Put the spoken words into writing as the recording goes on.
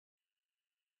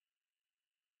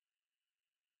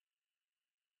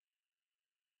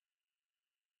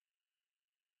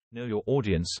Know your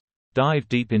audience. Dive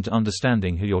deep into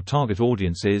understanding who your target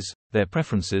audience is, their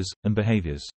preferences, and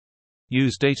behaviors.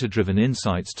 Use data-driven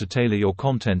insights to tailor your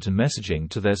content and messaging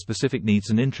to their specific needs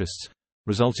and interests,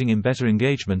 resulting in better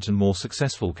engagement and more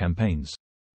successful campaigns.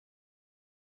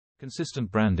 Consistent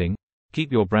branding.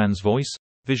 Keep your brand's voice,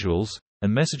 visuals,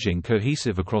 and messaging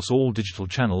cohesive across all digital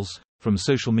channels, from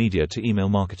social media to email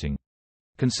marketing.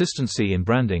 Consistency in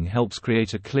branding helps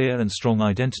create a clear and strong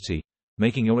identity,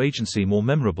 making your agency more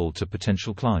memorable to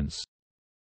potential clients.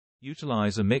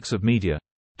 Utilize a mix of media.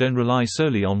 Don't rely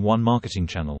solely on one marketing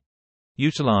channel.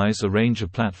 Utilize a range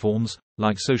of platforms,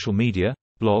 like social media,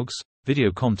 blogs,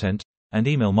 video content, and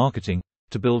email marketing,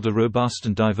 to build a robust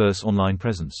and diverse online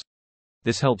presence.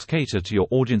 This helps cater to your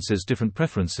audience's different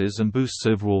preferences and boosts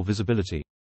overall visibility.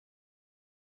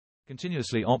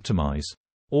 Continuously optimize.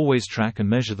 Always track and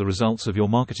measure the results of your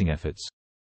marketing efforts.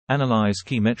 Analyze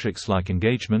key metrics like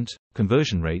engagement,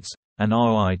 conversion rates, and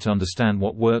ROI to understand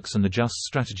what works and adjust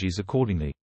strategies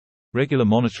accordingly. Regular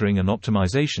monitoring and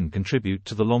optimization contribute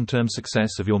to the long-term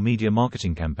success of your media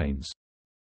marketing campaigns.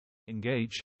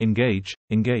 Engage, engage,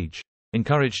 engage.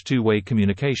 Encourage two-way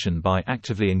communication by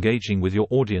actively engaging with your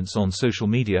audience on social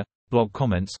media, blog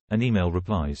comments, and email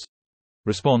replies.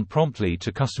 Respond promptly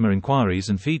to customer inquiries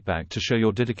and feedback to show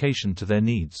your dedication to their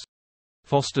needs.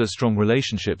 Foster strong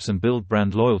relationships and build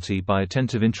brand loyalty by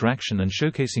attentive interaction and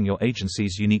showcasing your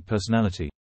agency's unique personality.